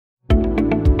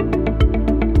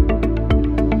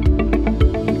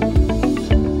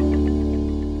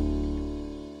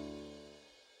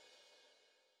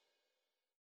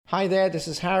Hi there, this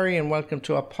is Harry, and welcome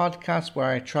to our podcast where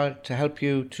I try to help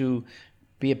you to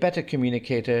be a better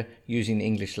communicator using the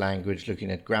English language,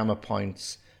 looking at grammar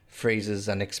points, phrases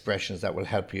and expressions that will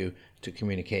help you to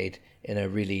communicate in a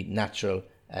really natural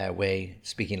way,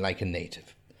 speaking like a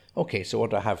native. Okay, so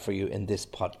what do I have for you in this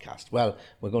podcast? Well,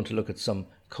 we're going to look at some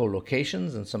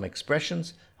collocations and some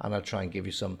expressions, and I'll try and give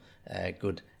you some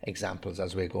good examples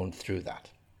as we're going through that.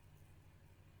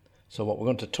 So what we're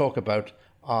going to talk about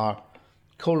are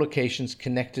collocations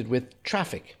connected with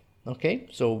traffic. Okay,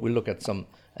 so we'll look at some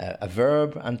a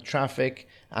verb and traffic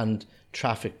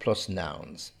plus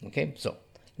nouns. Okay, so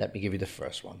let me give you the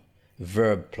first one.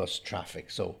 Verb plus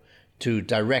traffic. So to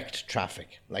direct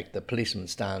traffic, like the policeman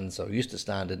stands or used to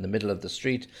stand in the middle of the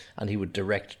street and he would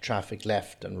direct traffic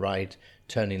left and right,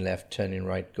 turning left, turning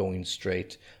right, going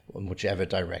straight in whichever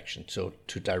direction. So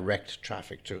to direct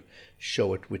traffic, to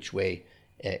show it which way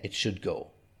it should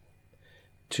go.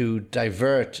 To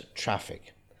divert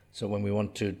traffic. So when we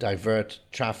want to divert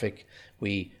traffic,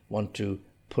 we want to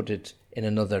put it in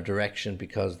another direction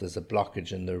because there's a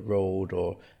blockage in the road,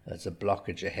 or there's a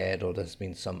blockage ahead, or there's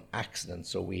been some accident,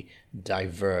 so we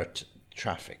divert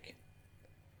traffic.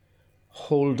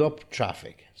 Hold up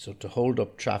traffic. So to hold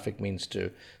up traffic means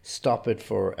to stop it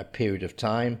for a period of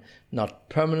time, not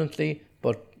permanently,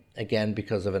 but again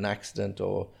because of an accident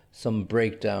or some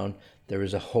breakdown, there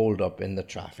is a hold up in the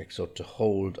traffic. So to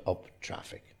hold up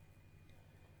traffic.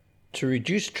 To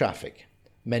reduce traffic,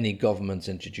 many governments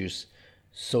introduce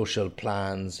social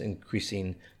plans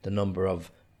increasing the number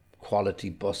of quality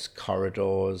bus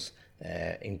corridors,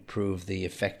 improve the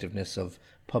effectiveness of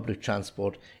public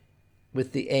transport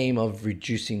with the aim of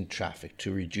reducing traffic,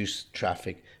 to reduce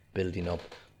traffic building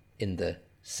up in the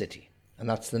city. And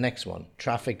that's the next one.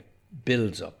 Traffic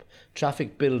builds up.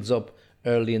 Traffic builds up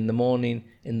early in the morning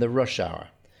in the rush hour.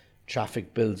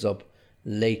 Traffic builds up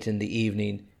late in the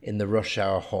evening in the rush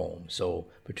hour home. So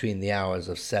between the hours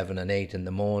of 7 and 8 in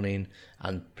the morning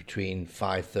and between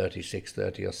 5:30,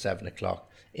 6:30 or 7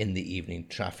 o'clock in the evening,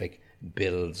 traffic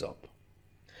builds up.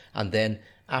 And then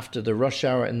after the rush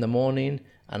hour in the morning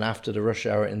and after the rush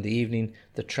hour in the evening,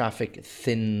 the traffic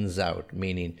thins out,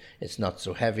 meaning it's not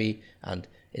so heavy, and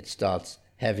it starts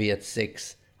heavy at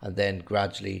 6 and then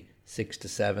gradually 6 to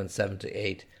 7, 7 to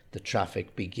 8, the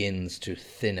traffic begins to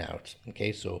thin out.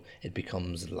 Okay, so it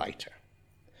becomes lighter.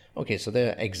 Okay, so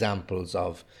there are examples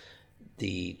of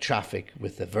the traffic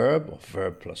with the verb, or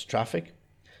verb plus traffic.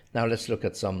 Now let's look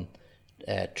at some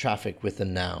traffic with a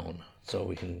noun. So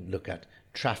we can look at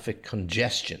traffic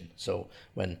congestion. So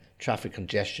when traffic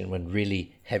congestion, when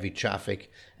really heavy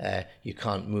traffic, you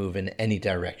can't move in any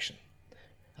direction.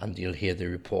 And you'll hear the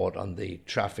report on the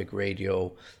traffic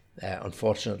radio.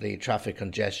 Unfortunately, traffic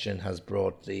congestion has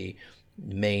brought the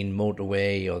main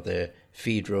motorway or the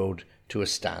feed road to a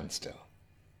standstill.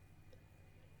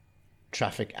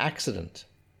 Traffic accident.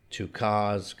 Two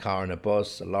cars, car and a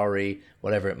bus, a lorry,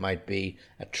 whatever it might be,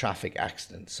 a traffic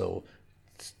accident. So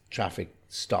traffic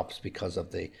stops because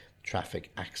of the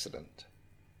traffic accident.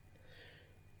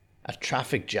 A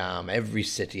traffic jam. Every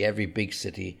city, every big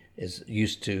city is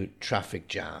used to traffic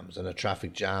jams. And a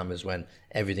traffic jam is when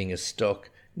everything is stuck,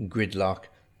 gridlock,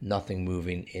 nothing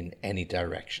moving in any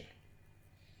direction.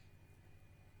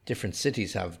 Different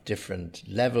cities have different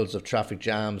levels of traffic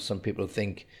jams. Some people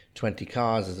think 20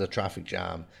 cars is a traffic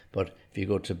jam, but if you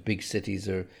go to big cities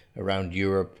or around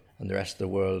Europe and the rest of the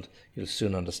world, you'll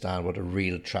soon understand what a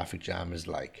real traffic jam is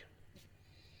like.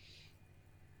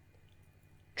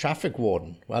 Traffic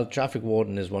warden. Well, traffic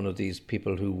warden is one of these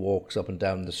people who walks up and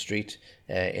down the street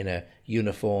in a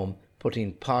uniform,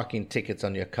 putting parking tickets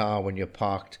on your car when you're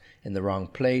parked in the wrong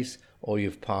place, or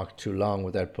you've parked too long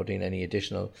without putting any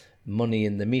additional money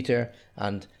in the meter,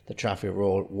 and the traffic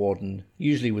warden,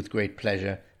 usually with great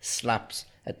pleasure, slaps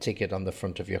a ticket on the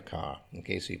front of your car.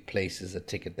 Okay, so he places a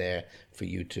ticket there for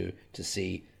you to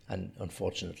see, and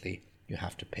unfortunately you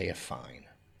have to pay a fine.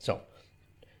 So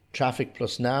traffic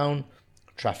plus noun,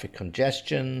 traffic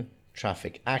congestion,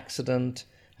 traffic accident,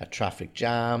 a traffic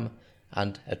jam,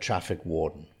 and a traffic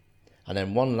warden. And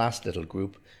then one last little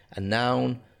group, a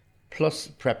noun plus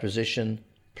preposition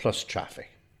plus traffic.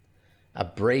 A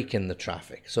break in the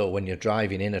traffic. So when you're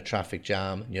driving in a traffic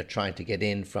jam and you're trying to get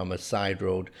in from a side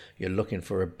road, you're looking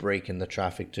for a break in the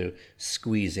traffic to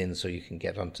squeeze in so you can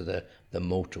get onto the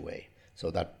motorway.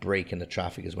 So that break in the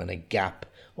traffic is when a gap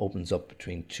opens up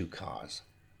between two cars.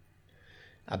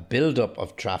 A build-up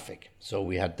of traffic. So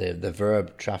we had the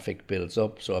verb traffic builds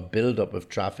up. So a build-up of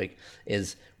traffic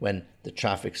is when the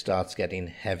traffic starts getting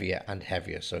heavier and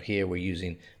heavier. So here we're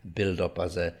using build-up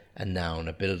as a noun,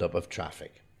 a build-up of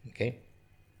traffic. Okay.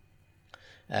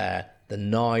 The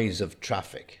noise of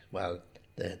traffic. Well,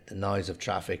 the noise of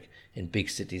traffic in big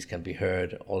cities can be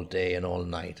heard all day and all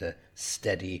night, a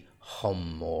steady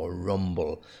hum or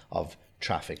rumble of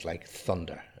traffic like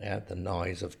thunder, the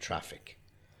noise of traffic.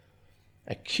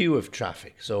 A queue of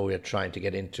traffic, so we're trying to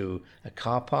get into a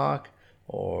car park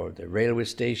or the railway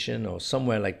station or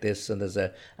somewhere like this, and there's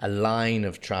a line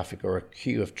of traffic or a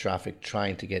queue of traffic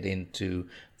trying to get into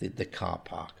the car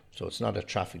park. So it's not a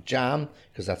traffic jam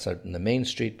because that's out in the main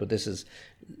street, but this is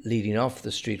leading off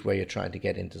the street where you're trying to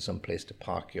get into some place to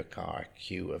park your car, a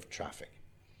queue of traffic.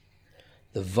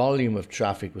 The volume of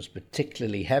traffic was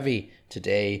particularly heavy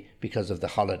today because of the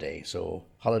holiday. So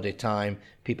holiday time,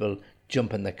 people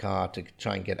jump in the car to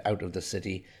try and get out of the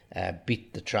city,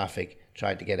 beat the traffic,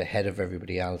 try to get ahead of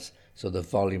everybody else. So the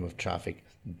volume of traffic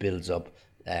builds up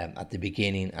at the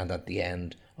beginning and at the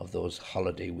end of those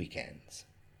holiday weekends.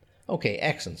 Okay,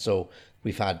 excellent. So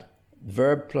we've had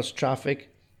verb plus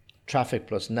traffic, traffic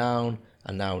plus noun,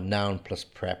 and now noun plus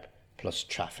prep plus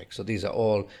traffic. So these are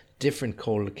all different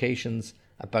collocations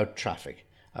about traffic.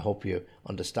 I hope you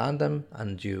understand them,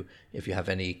 and if you have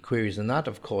any queries on that,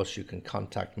 of course, you can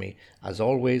contact me as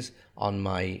always on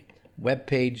my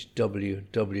webpage,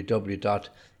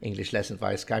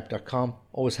 www.englishlessonviaskype.com.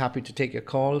 Always happy to take your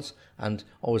calls and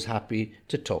always happy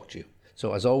to talk to you.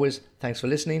 So as always, thanks for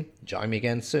listening. Join me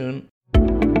again soon.